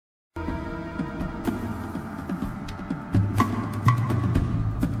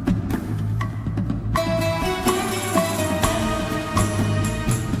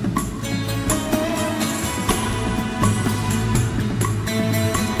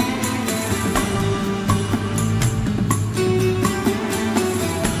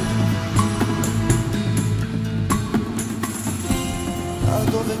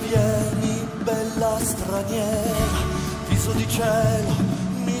pezzo di cielo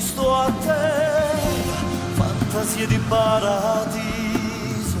misto a terra, fantasie di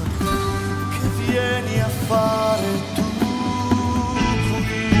paradiso che vieni a fare tu qui.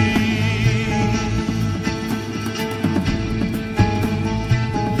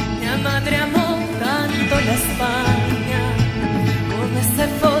 Mia madre amò tanto la Spagna come se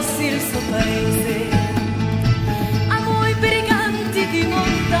fossi il suo paese, amò i briganti di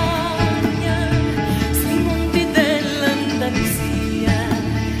montagna sui monti dell'Andalucia,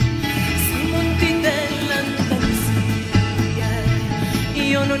 sui monti dell'Andalucia.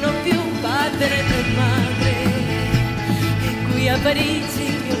 Io non ho più padre né madre, e qui a Parigi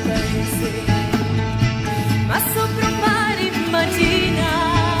il mio paese, ma sopra un mare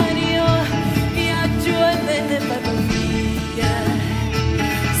immaginario viaggio e me ne vado via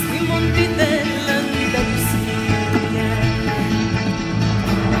sui monti dell'Andalucia.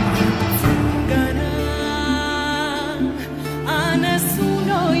 Gitana, a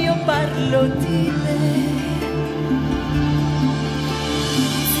nessuno io parlo di me.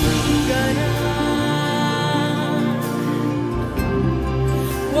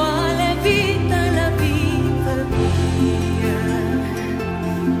 Quale vita è la vita mia?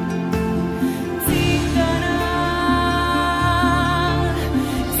 Zingara,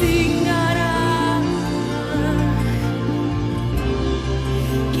 zingara,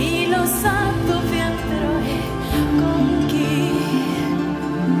 chi lo sa dove andrò e con chi?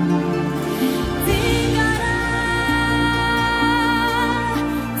 Zingara,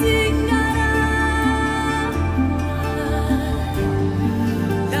 zingara,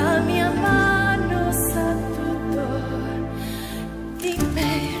 la mia mano sa tutto di me.